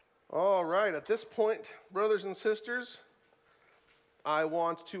All right, at this point, brothers and sisters, I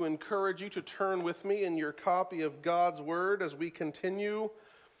want to encourage you to turn with me in your copy of God's Word as we continue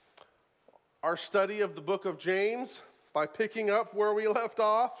our study of the book of James by picking up where we left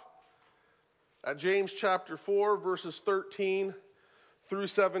off at James chapter 4, verses 13 through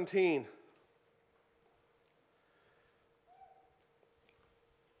 17.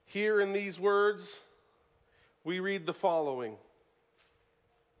 Here in these words, we read the following.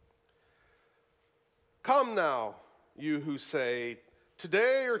 Come now, you who say,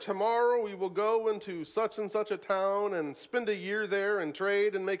 today or tomorrow we will go into such and such a town and spend a year there and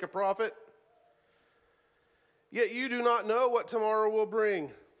trade and make a profit. Yet you do not know what tomorrow will bring.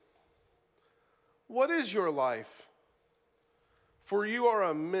 What is your life? For you are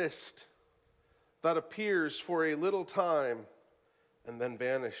a mist that appears for a little time and then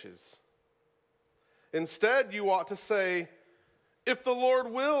vanishes. Instead, you ought to say, if the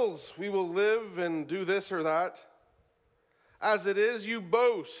Lord wills, we will live and do this or that. As it is, you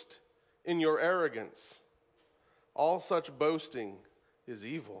boast in your arrogance. All such boasting is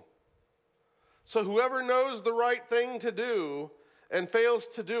evil. So whoever knows the right thing to do and fails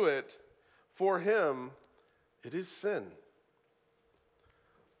to do it, for him it is sin.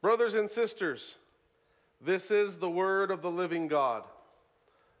 Brothers and sisters, this is the word of the living God.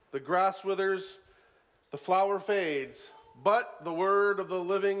 The grass withers, the flower fades, but the word of the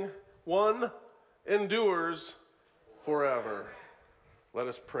living one endures forever. Let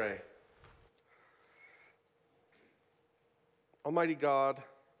us pray. Almighty God,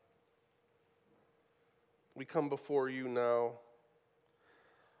 we come before you now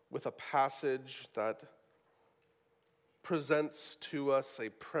with a passage that presents to us a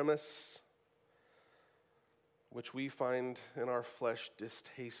premise which we find in our flesh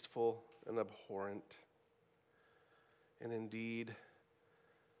distasteful and abhorrent. And indeed,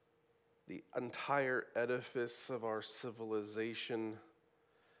 the entire edifice of our civilization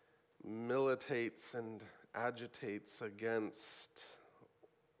militates and agitates against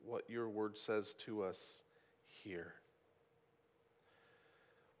what your word says to us here.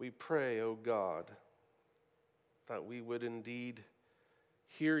 We pray, O God, that we would indeed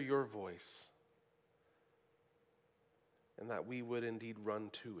hear your voice and that we would indeed run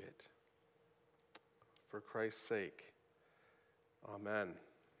to it. For Christ's sake, amen.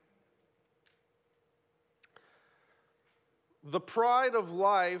 The pride of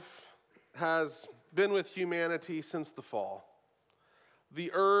life has been with humanity since the fall.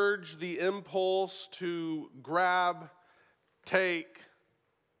 The urge, the impulse to grab, take,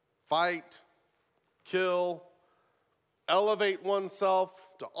 fight, kill, elevate oneself,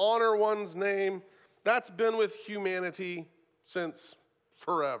 to honor one's name, that's been with humanity since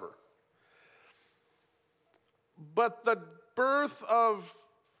forever. But the birth of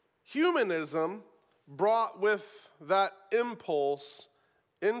humanism brought with that impulse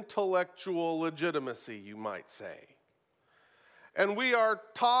intellectual legitimacy, you might say. And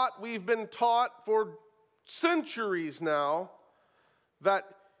we've been taught for centuries now that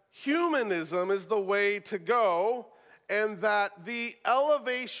humanism is the way to go, and that the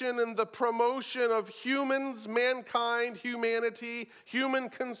elevation and the promotion of humans, mankind, humanity, human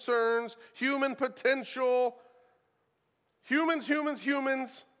concerns, human potential,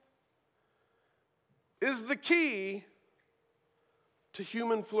 humans, is the key to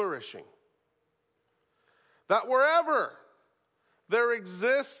human flourishing. That wherever there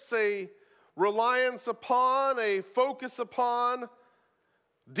exists a reliance upon, a focus upon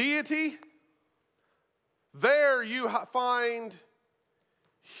deity, there you find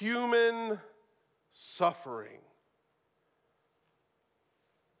human suffering.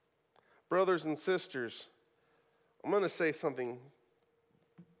 Brothers and sisters, I'm going to say something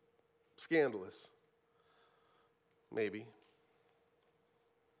scandalous. Maybe.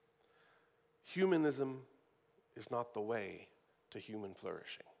 Humanism is not the way to human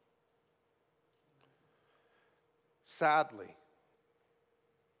flourishing. Sadly,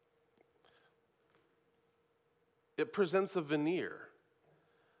 it presents a veneer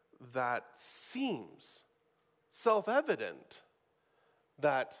that seems self-evident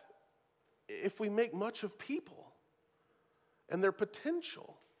that if we make much of people and their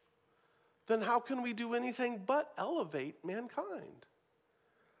potential, then how can we do anything but elevate mankind?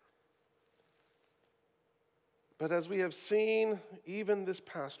 But as we have seen even this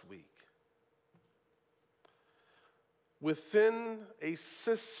past week, within a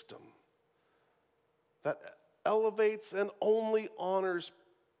system that elevates and only honors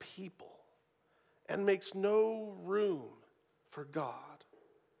people and makes no room for God,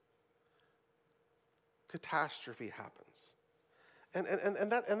 catastrophe happens. And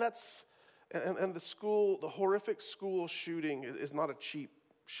the horrific school shooting is not a cheap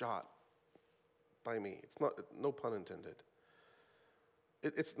shot by me. It's not, no pun intended.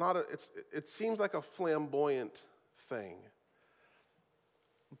 It seems like a flamboyant thing,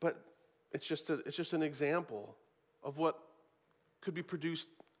 but it's just an example of what could be produced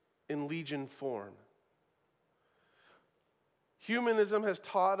in legion form. Humanism has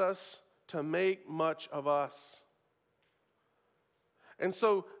taught us to make much of us. And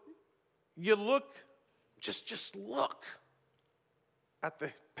so you look, just look at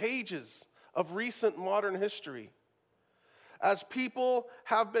the pages of recent modern history as people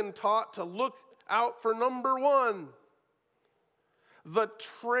have been taught to look out for number one, the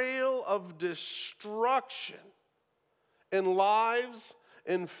trail of destruction in lives,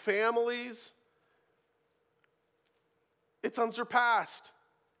 in families. It's unsurpassed.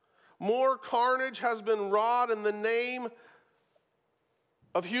 More carnage has been wrought in the name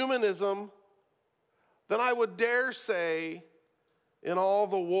of humanism than I would dare say in all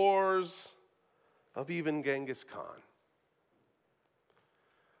the wars of even Genghis Khan.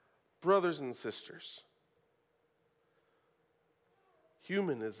 Brothers and sisters,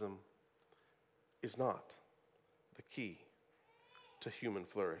 humanism is not the key to human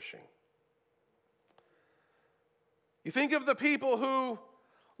flourishing. You think of the people who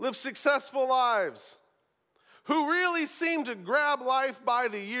live successful lives, who really seem to grab life by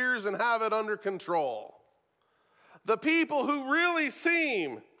the ears and have it under control. The people who really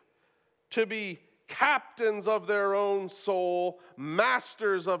seem to be captains of their own soul,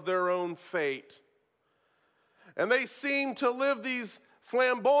 masters of their own fate. And they seem to live these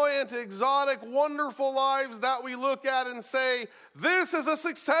flamboyant, exotic, wonderful lives that we look at and say, this is a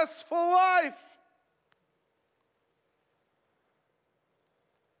successful life.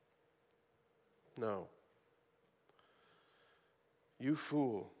 No. You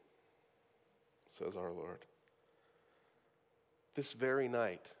fool, says our Lord. This very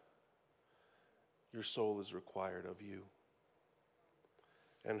night, your soul is required of you.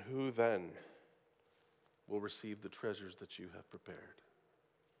 And who then will receive the treasures that you have prepared?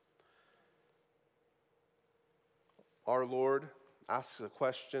 Our Lord asks a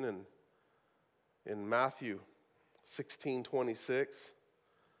question in Matthew 16:26.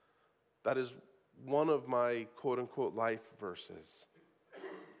 That is one of my quote-unquote life verses.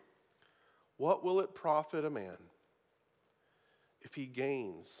 What will it profit a man if he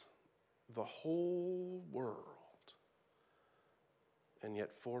gains the whole world and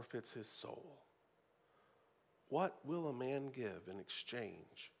yet forfeits his soul? What will a man give in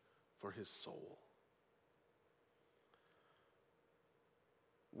exchange for his soul?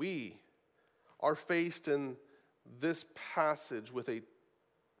 We are faced in this passage with a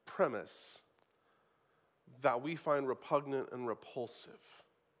premise that we find repugnant and repulsive.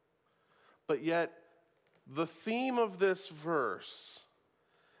 But yet, the theme of this verse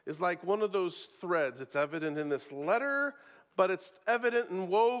is like one of those threads. It's evident in this letter, but it's evident and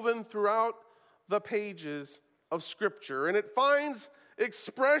woven throughout the pages of Scripture. And it finds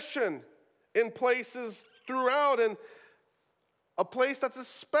expression in places throughout. And a place that's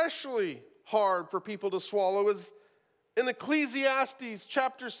especially hard for people to swallow is in Ecclesiastes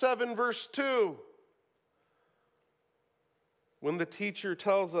chapter 7, verse 2. When the teacher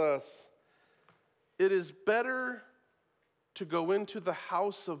tells us, it is better to go into the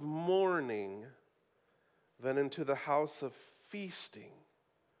house of mourning than into the house of feasting.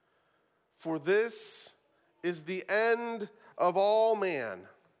 For this is the end of all man,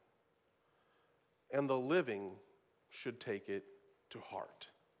 and the living should take it to heart.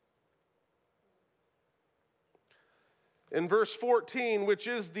 In verse 14, which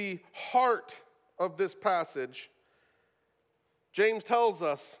is the heart of this passage, James tells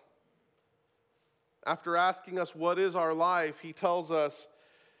us, after asking us what is our life, he tells us,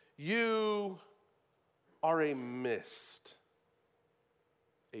 you are a mist,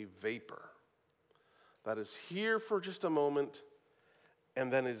 a vapor that is here for just a moment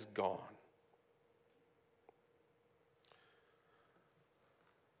and then is gone.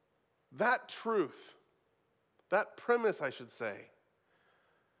 That truth, that premise, I should say,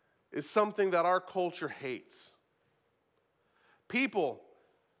 is something that our culture hates. People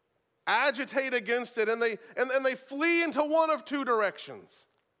agitate against it, and they flee into one of two directions.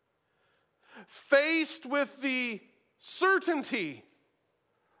 Faced with the certainty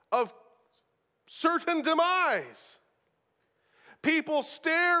of certain demise, people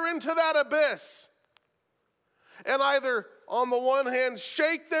stare into that abyss and either, on the one hand,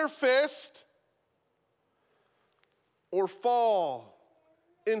 shake their fist or fall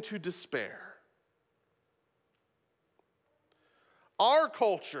into despair. Our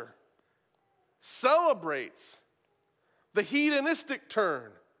culture celebrates the hedonistic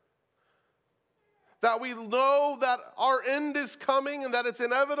turn. That we know that our end is coming and that it's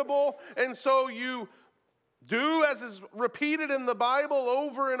inevitable, and so you do as is repeated in the Bible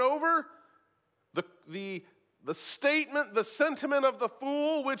over and over, the statement, the sentiment of the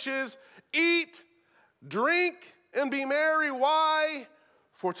fool, which is, eat, drink, and be merry. Why?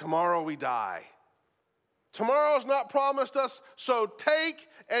 For tomorrow we die. Tomorrow's not promised us, so take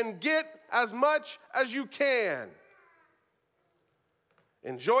and get as much as you can.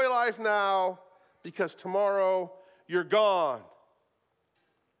 Enjoy life now, because tomorrow you're gone.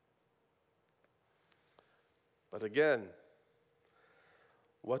 But again,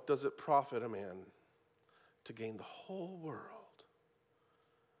 what does it profit a man to gain the whole world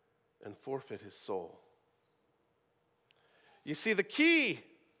and forfeit his soul? You see, the key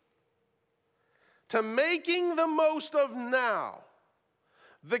to making the most of now,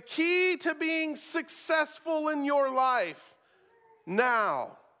 the key to being successful in your life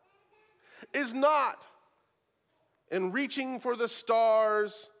now, is not in reaching for the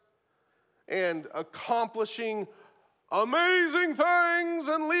stars and accomplishing amazing things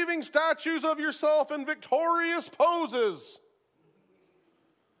and leaving statues of yourself in victorious poses.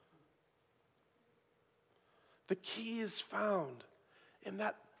 The key is found in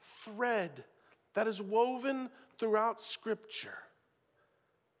that thread that is woven throughout Scripture.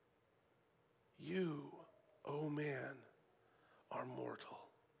 You, O man, are mortal,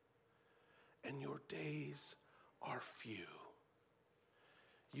 and your days are few.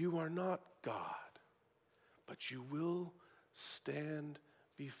 You are not God, but you will stand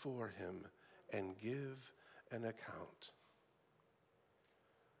before him and give an account.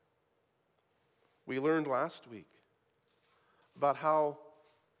 We learned last week about how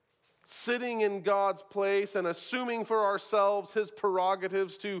sitting in God's place and assuming for ourselves his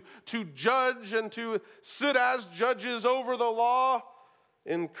prerogatives to judge and to sit as judges over the law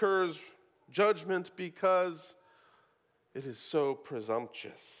incurs judgment because it is so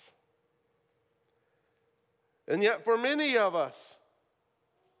presumptuous. And yet for many of us,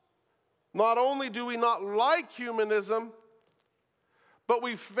 not only do we not like humanism, but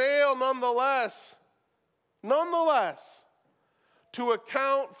we fail nonetheless, to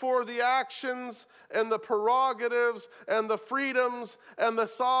account for the actions and the prerogatives and the freedoms and the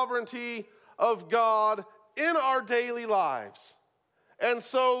sovereignty of God in our daily lives. And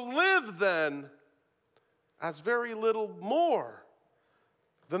so live then as very little more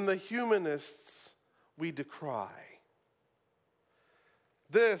than the humanists we decry.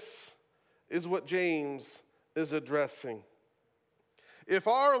 This is what James is addressing. If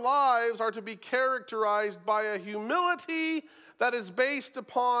our lives are to be characterized by a humility that is based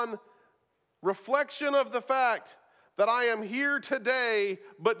upon reflection of the fact that I am here today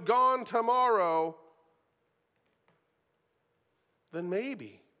but gone tomorrow, then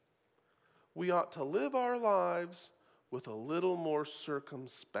maybe we ought to live our lives with a little more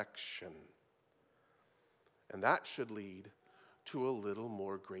circumspection. And that should lead to a little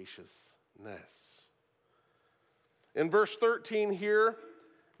more graciousness. In verse 13 here,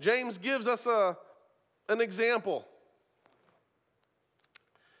 James gives us an example.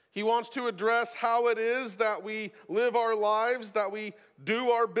 He wants to address how it is that we live our lives, that we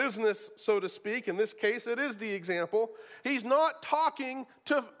do our business, so to speak. In this case, it is the example. He's not talking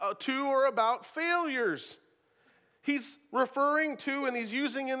to or about failures. He's referring to, and he's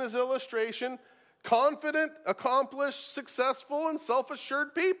using in his illustration, confident, accomplished, successful, and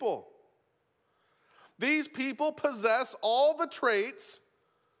self-assured people. These people possess all the traits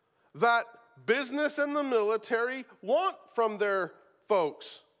that business and the military want from their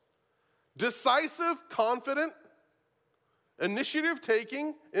folks. Decisive, confident,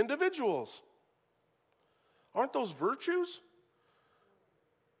 initiative-taking individuals. Aren't those virtues?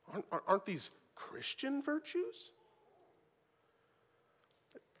 Aren't these Christian virtues?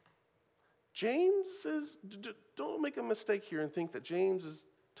 James says, don't make a mistake here and think that James is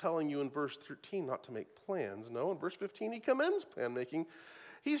telling you in verse 13 not to make plans. No, in verse 15 he commends plan making.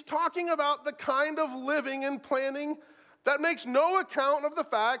 He's talking about the kind of living and planning that makes no account of the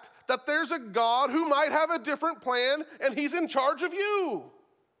fact that there's a God who might have a different plan and he's in charge of you.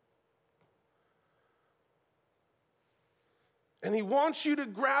 And he wants you to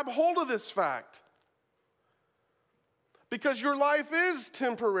grab hold of this fact. Because your life is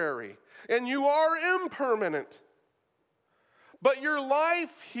temporary and you are impermanent. But your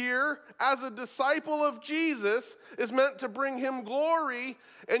life here as a disciple of Jesus is meant to bring him glory,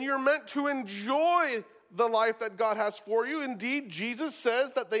 and you're meant to enjoy the life that God has for you. Indeed, Jesus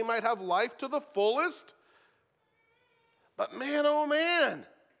says that they might have life to the fullest. But man, oh man,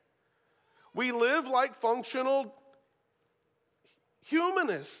 we live like functional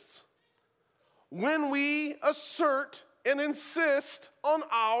humanists when we assert and insist on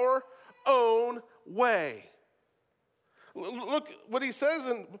our own way. Look what he says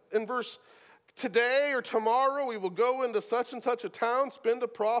in verse, today or tomorrow we will go into such and such a town, spend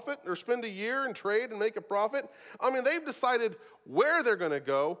a year and trade and make a profit. I mean, they've decided where they're going to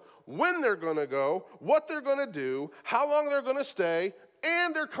go, when they're going to go, what they're going to do, how long they're going to stay,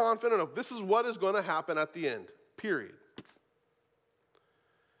 and they're confident of this is what is going to happen at the end, period.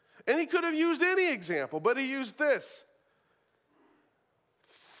 And he could have used any example, but he used this.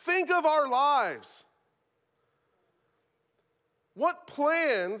 Think of our lives. What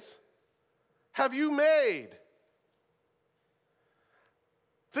plans have you made?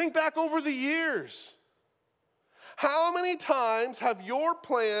 Think back over the years. How many times have your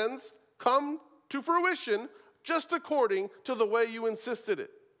plans come to fruition just according to the way you insisted it?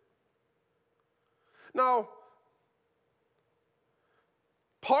 Now,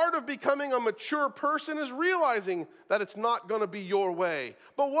 part of becoming a mature person is realizing that it's not going to be your way.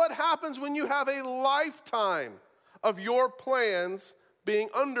 But what happens when you have a lifetime of your plans being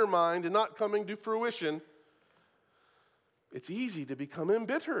undermined and not coming to fruition? It's easy to become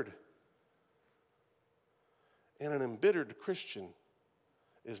embittered. And an embittered Christian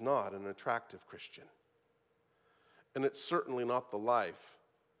is not an attractive Christian. And it's certainly not the life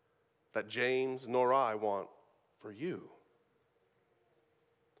that James nor I want for you.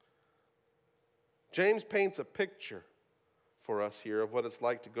 James paints a picture for us here of what it's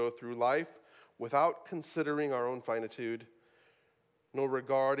like to go through life without considering our own finitude, nor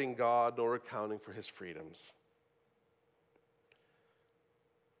regarding God, nor accounting for his freedoms.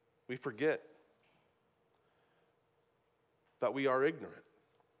 We forget that we are ignorant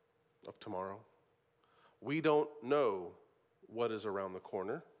of tomorrow. We don't know what is around the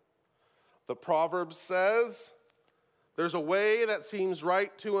corner. The proverb says, there's a way that seems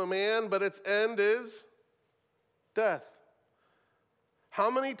right to a man, but its end is death. How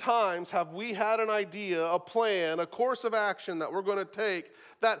many times have we had an idea, a plan, a course of action that we're going to take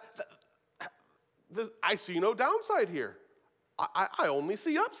that I see no downside here. I only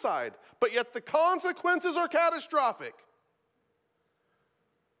see upside. But yet the consequences are catastrophic.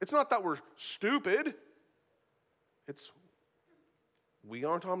 It's not that we're stupid. It's we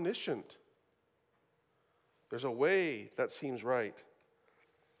aren't omniscient. There's a way that seems right,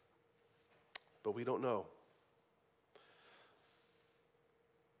 but we don't know.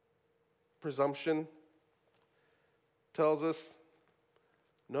 Presumption tells us,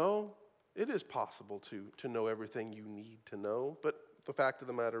 no, it is possible to know everything you need to know, but the fact of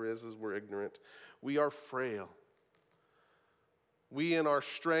the matter is we're ignorant. We are frail. We in our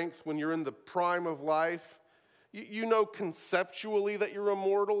strength, when you're in the prime of life, you know conceptually that you're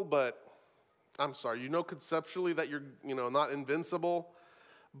immortal, but you know conceptually that you're, not invincible,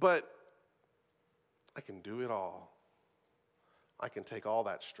 but I can do it all. I can take all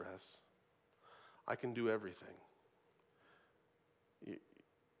that stress. I can do everything.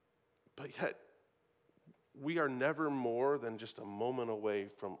 But yet, we are never more than just a moment away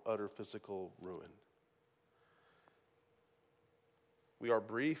from utter physical ruin. We are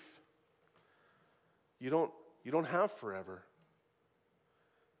brief. You don't have forever.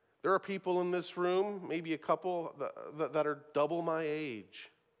 There are people in this room, maybe a couple that are double my age,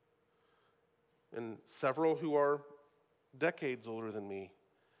 and several who are decades older than me.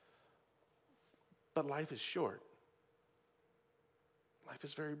 But life is short. Life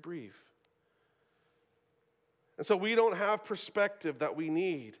is very brief. And so we don't have perspective that we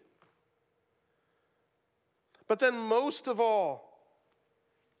need. But then most of all,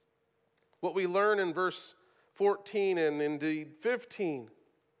 what we learn in verse 14 and indeed 15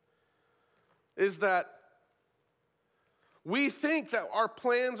 is that we think that our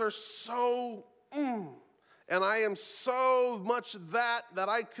plans are so, and I am so much that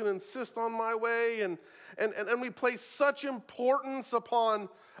I can insist on my way, and we place such importance upon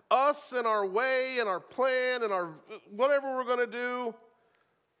us and our way and our plan and our whatever we're going to do,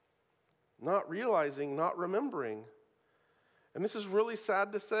 not realizing, not remembering. And this is really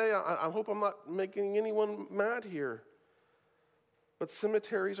sad to say. I hope I'm not making anyone mad here. But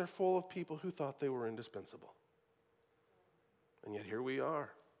cemeteries are full of people who thought they were indispensable. And yet here we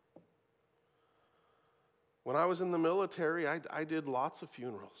are. When I was in the military, I did lots of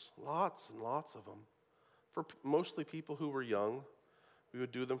funerals, lots and lots of them, for mostly people who were young. We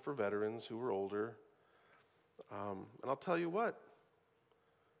would do them for veterans who were older. And I'll tell you what,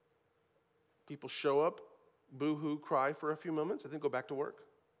 people show up, boo-hoo, cry for a few moments, and then go back to work.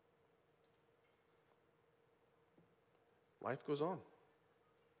 life goes on.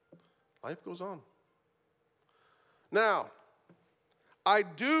 Life goes on. Now, I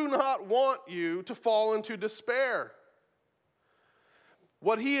do not want you to fall into despair.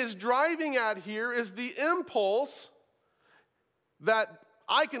 What he is driving at here is the impulse that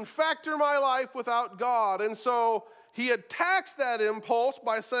I can factor my life without God. And so he attacks that impulse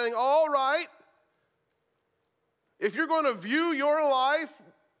by saying, all right, if you're going to view your life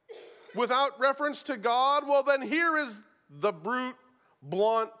without reference to God, well, then here is the brute,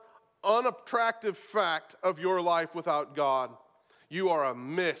 blunt, unattractive fact of your life without God. You are a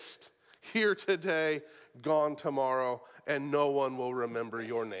mist, here today, gone tomorrow, and no one will remember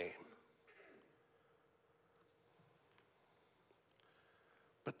your name.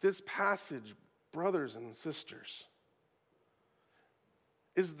 But this passage, brothers and sisters,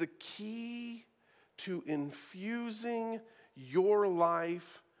 is the key to infusing your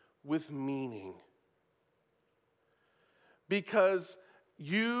life with meaning. Because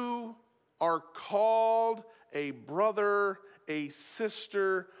you are called a brother, a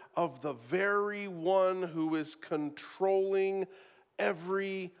sister of the very one who is controlling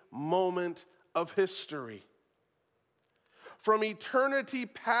every moment of history. From eternity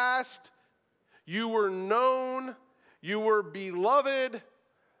past, you were known, you were beloved,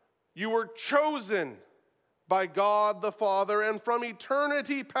 you were chosen by God the Father. And from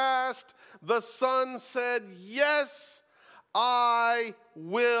eternity past, the Son said, yes, I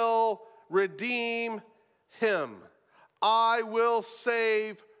will redeem him. I will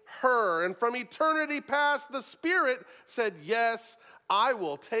save her. And from eternity past, the Spirit said, yes, I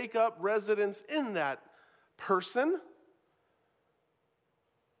will take up residence in that person.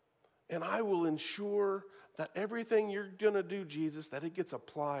 And I will ensure that everything you're going to do, Jesus, that it gets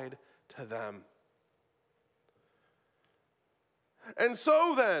applied to them. And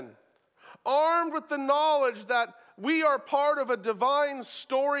so then, armed with the knowledge that we are part of a divine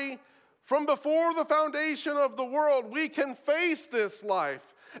story from before the foundation of the world, we can face this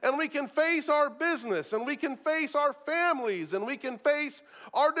life, and we can face our business, and we can face our families, and we can face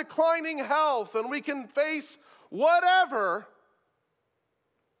our declining health, and we can face whatever,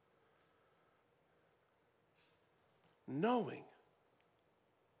 knowing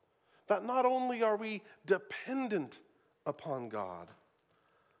that not only are we dependent upon God,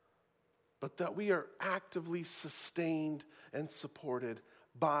 but that we are actively sustained and supported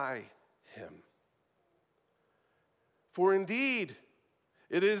by him. For indeed,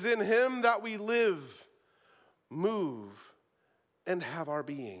 it is in him that we live, move, and have our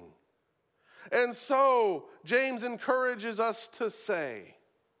being. And so, James encourages us to say,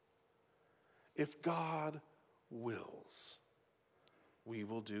 if God wills, we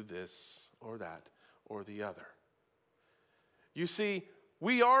will do this or that or the other. You see,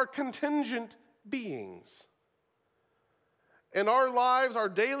 we are contingent beings. And our lives are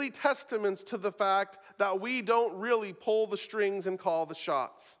daily testaments to the fact that we don't really pull the strings and call the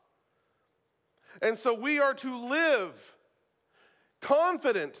shots. And so we are to live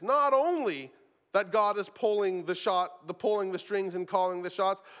confident not only that God is pulling the strings and calling the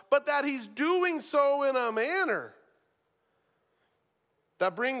shots, but that he's doing so in a manner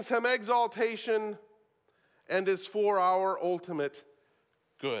that brings him exaltation and is for our ultimate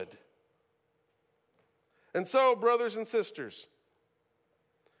good. And so, brothers and sisters,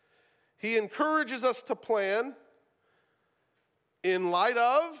 he encourages us to plan in light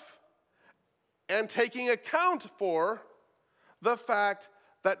of and taking account for the fact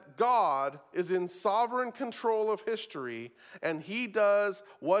that God is in sovereign control of history, and he does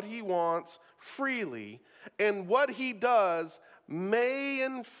what he wants freely, and what he does may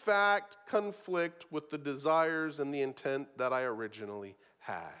in fact conflict with the desires and the intent that I originally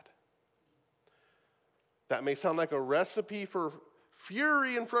had. That may sound like a recipe for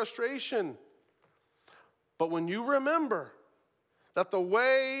fury and frustration, but when you remember that the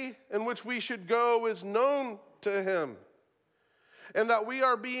way in which we should go is known to him, and that we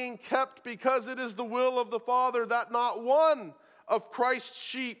are being kept because it is the will of the Father that not one of Christ's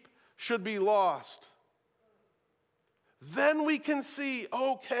sheep should be lost, then we can see,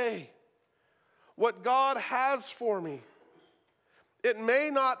 okay, what God has for me, it may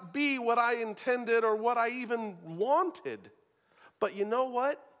not be what I intended or what I even wanted, but you know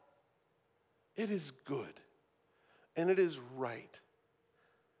what? It is good, and it is right.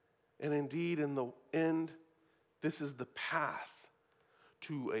 And indeed, in the end, this is the path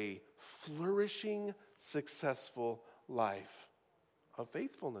to a flourishing, successful life of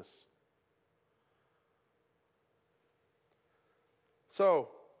faithfulness. So,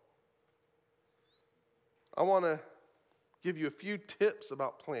 I want to give you a few tips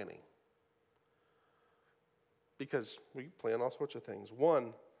about planning. because we plan all sorts of things.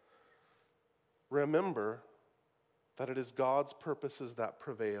 One, remember that it is God's purposes that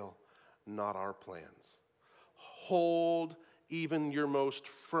prevail, not our plans. Hold even your most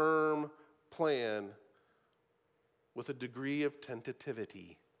firm plan with a degree of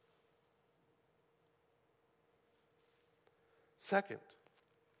tentativity. Second,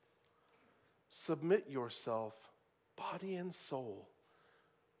 submit yourself, body and soul,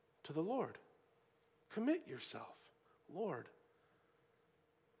 to the Lord. Commit yourself. Lord,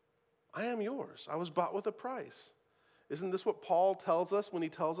 I am yours. I was bought with a price. Isn't this what Paul tells us when he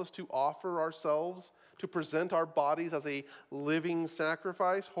tells us to offer ourselves, to present our bodies as a living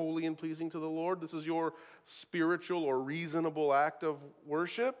sacrifice, holy and pleasing to the Lord? This is your spiritual or reasonable act of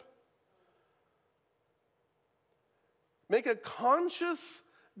worship. Make a conscious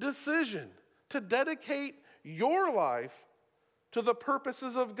decision to dedicate your life to the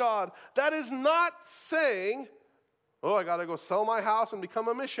purposes of God. That is not saying, oh, I got to go sell my house and become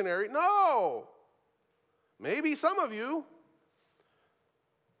a missionary. No. Maybe some of you.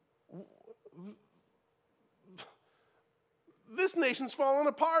 This nation's falling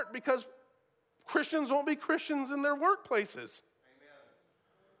apart because Christians won't be Christians in their workplaces. Amen.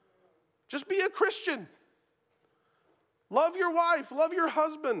 Just be a Christian. Love your wife, love your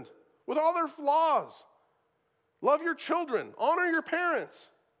husband with all their flaws. Love your children, honor your parents,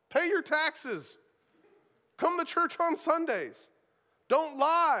 pay your taxes, come to church on Sundays. Don't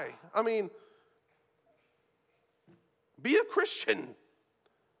lie. I mean, be a Christian.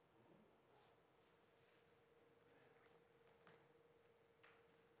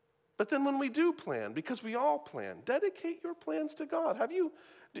 But then when we do plan, because we all plan, dedicate your plans to God.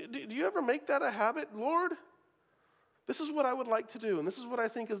 Do you ever make that a habit? Lord, this is what I would like to do, and this is what I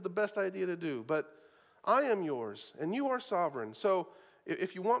think is the best idea to do, but I am yours, and you are sovereign. So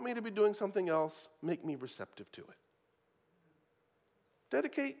if you want me to be doing something else, make me receptive to it.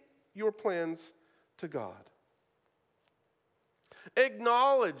 Dedicate your plans to God.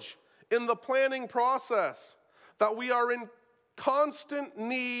 Acknowledge in the planning process that we are in constant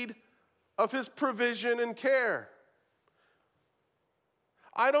need of His provision and care.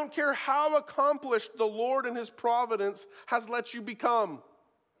 I don't care how accomplished the Lord in His providence has let you become.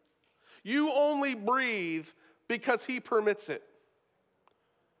 You only breathe because He permits it.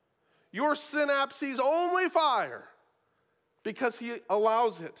 Your synapses only fire because He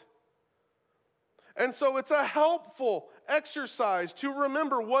allows it. And so it's a helpful exercise to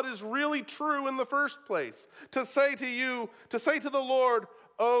remember what is really true in the first place. To say to the Lord,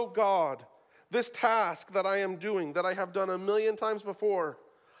 oh God, this task that I am doing, that I have done 1,000,000 times before,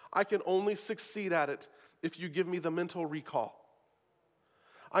 I can only succeed at it if you give me the mental recall.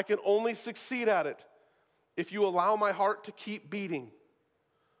 I can only succeed at it if you allow my heart to keep beating.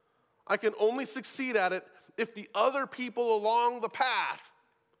 I can only succeed at it if the other people along the path.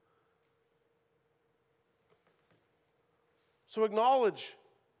 So acknowledge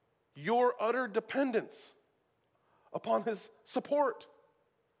your utter dependence upon His support.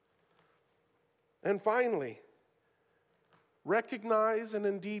 And finally, recognize and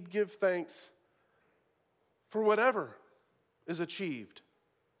indeed give thanks for whatever is achieved.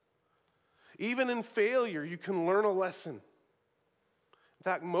 Even in failure, you can learn a lesson. In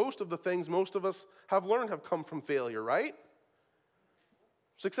fact, most of the things most of us have learned have come from failure, right?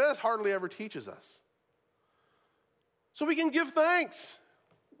 Success hardly ever teaches us. So we can give thanks.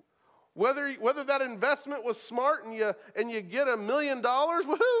 Whether that investment was smart and you get $1 million,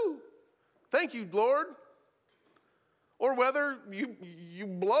 woohoo! Thank you, Lord. Or whether you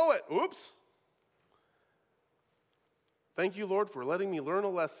blow it, oops. Thank you, Lord, for letting me learn a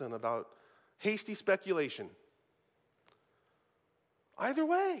lesson about hasty speculation. Either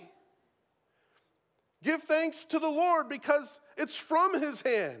way, give thanks to the Lord because it's from His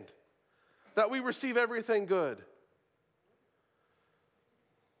hand that we receive everything good.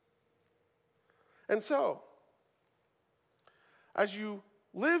 And so, as you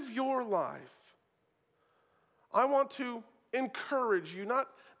live your life, I want to encourage you,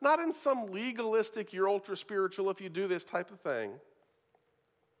 not in some legalistic, you're ultra spiritual if you do this type of thing,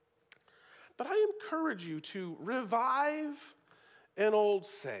 but I encourage you to revive an old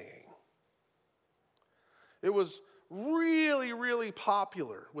saying. It was really, really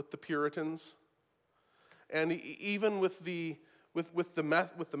popular with the Puritans, and even with the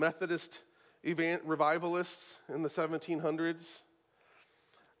Methodist revivalists in the 1700s.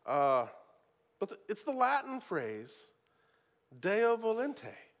 But it's the Latin phrase, Deo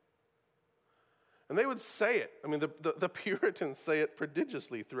Volente. And they would say it. I mean, the Puritans say it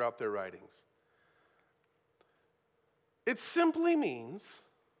prodigiously throughout their writings. It simply means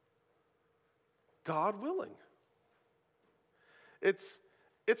God willing.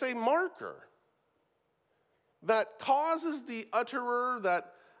 It's a marker that causes the utterer,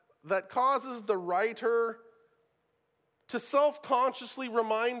 that causes the writer to self-consciously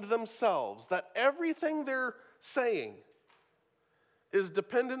remind themselves that everything they're saying is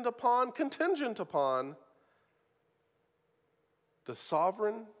dependent upon, contingent upon the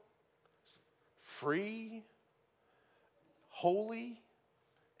sovereign, free, holy,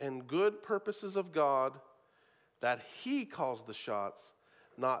 and good purposes of God, that He calls the shots,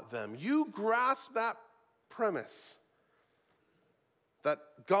 not them. You grasp that premise that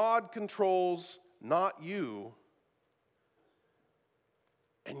God controls, not you,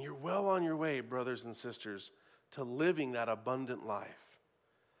 and you're well on your way, brothers and sisters, to living that abundant life,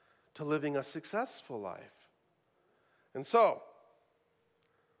 to living a successful life. And so,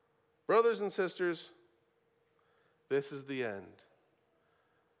 brothers and sisters, this is the end.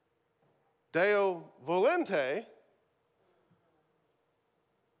 Deo Volente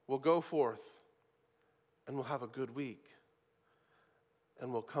will go forth and we'll have a good week.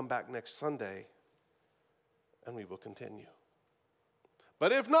 And we'll come back next Sunday and we will continue.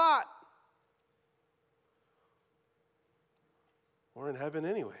 But if not, we're in heaven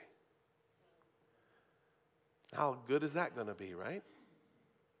anyway. How good is that going to be, right?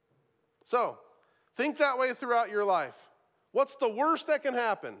 So, think that way throughout your life. What's the worst that can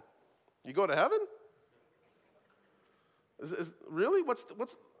happen? You go to heaven? Really?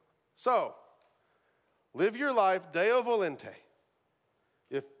 So, live your life Deo Volente,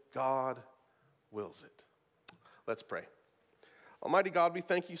 if God wills it. Let's pray. Almighty God, we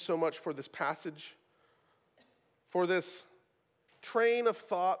thank you so much for this passage, for this train of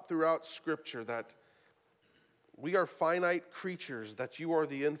thought throughout Scripture, that we are finite creatures, that you are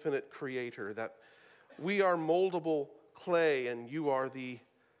the infinite creator, that we are moldable clay and you are the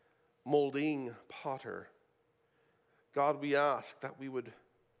molding potter. God, we ask that we would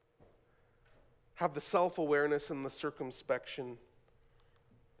have the self-awareness and the circumspection,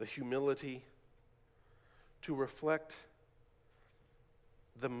 the humility to reflect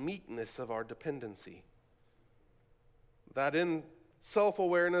the meekness of our dependency. That in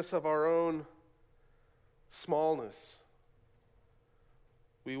self-awareness of our own smallness,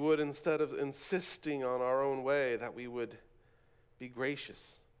 we would, instead of insisting on our own way, that we would be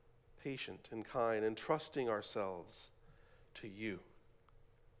gracious, patient, and kind, and trusting ourselves to you.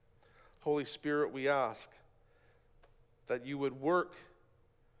 Holy Spirit, we ask that you would work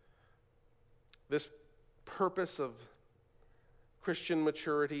this purpose of Christian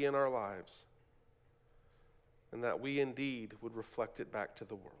maturity in our lives, and that we indeed would reflect it back to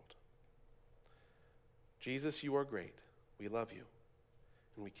the world. Jesus, you are great. We love you,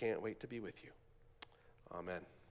 and we can't wait to be with you. Amen.